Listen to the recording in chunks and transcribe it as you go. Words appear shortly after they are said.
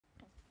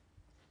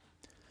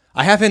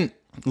I haven't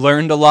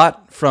learned a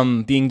lot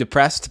from being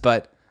depressed,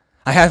 but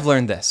I have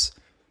learned this.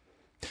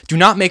 Do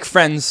not make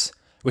friends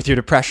with your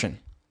depression.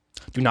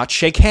 Do not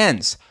shake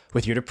hands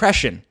with your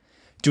depression.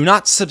 Do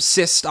not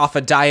subsist off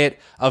a diet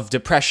of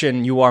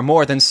depression. You are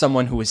more than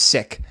someone who is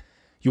sick.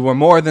 You are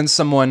more than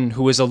someone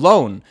who is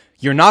alone.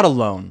 You're not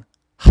alone.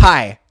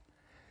 Hi.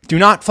 Do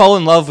not fall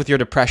in love with your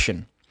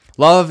depression.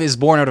 Love is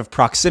born out of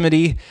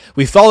proximity.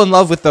 We fall in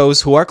love with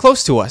those who are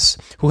close to us,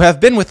 who have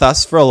been with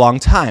us for a long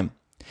time.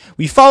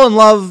 We fall in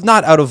love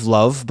not out of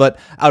love, but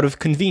out of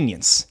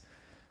convenience.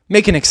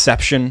 Make an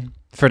exception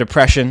for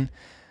depression.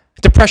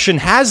 Depression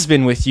has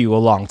been with you a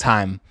long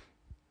time,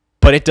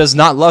 but it does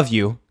not love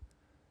you.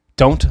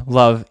 Don't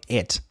love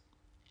it.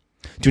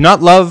 Do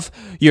not love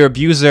your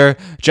abuser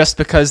just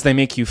because they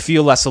make you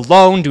feel less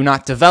alone. Do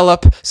not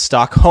develop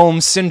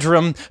Stockholm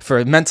syndrome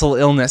for mental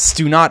illness.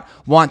 Do not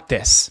want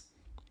this.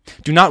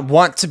 Do not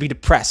want to be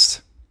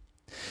depressed.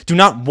 Do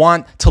not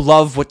want to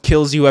love what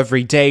kills you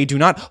every day. Do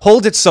not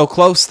hold it so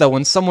close that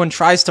when someone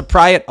tries to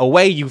pry it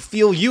away, you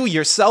feel you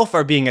yourself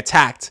are being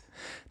attacked.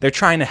 They're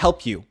trying to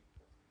help you.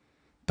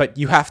 But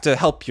you have to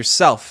help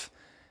yourself.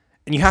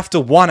 And you have to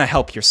want to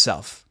help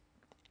yourself.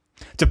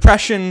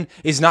 Depression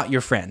is not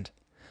your friend.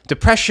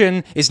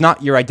 Depression is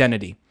not your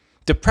identity.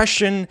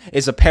 Depression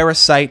is a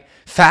parasite,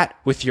 fat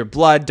with your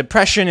blood.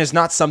 Depression is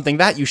not something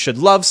that you should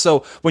love.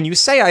 So when you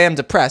say I am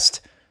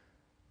depressed,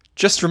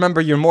 just remember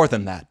you're more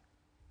than that.